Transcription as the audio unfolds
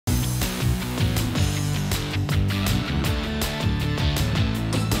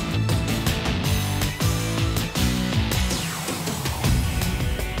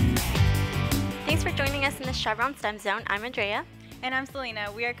Chevron STEM Zone. I'm Andrea. And I'm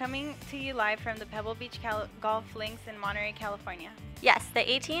Selena. We are coming to you live from the Pebble Beach Golf Links in Monterey, California. Yes,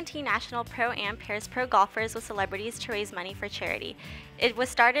 the AT&T National Pro-Am pairs pro golfers with celebrities to raise money for charity. It was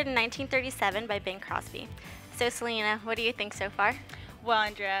started in 1937 by Bing Crosby. So Selena, what do you think so far? Well,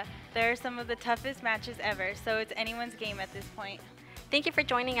 Andrea, they're some of the toughest matches ever, so it's anyone's game at this point. Thank you for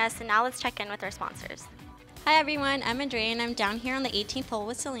joining us, and now let's check in with our sponsors. Hi everyone, I'm Andrea and I'm down here on the 18th hole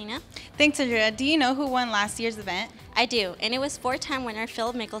with Selena. Thanks, Andrea. Do you know who won last year's event? I do, and it was four-time winner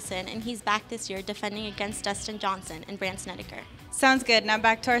Phil Mickelson, and he's back this year defending against Dustin Johnson and Brant Snedeker. Sounds good. Now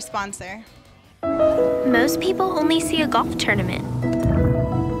back to our sponsor. Most people only see a golf tournament.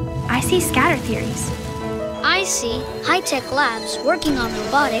 I see scatter theories. I see high-tech labs working on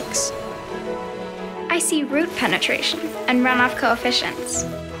robotics. I see root penetration and runoff coefficients.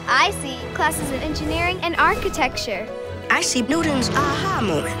 I see classes in engineering and architecture. I see Newton's aha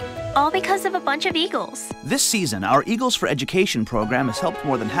moment. All because of a bunch of Eagles. This season, our Eagles for Education program has helped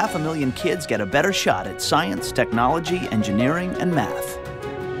more than 500,000 kids get a better shot at science, technology, engineering, and math.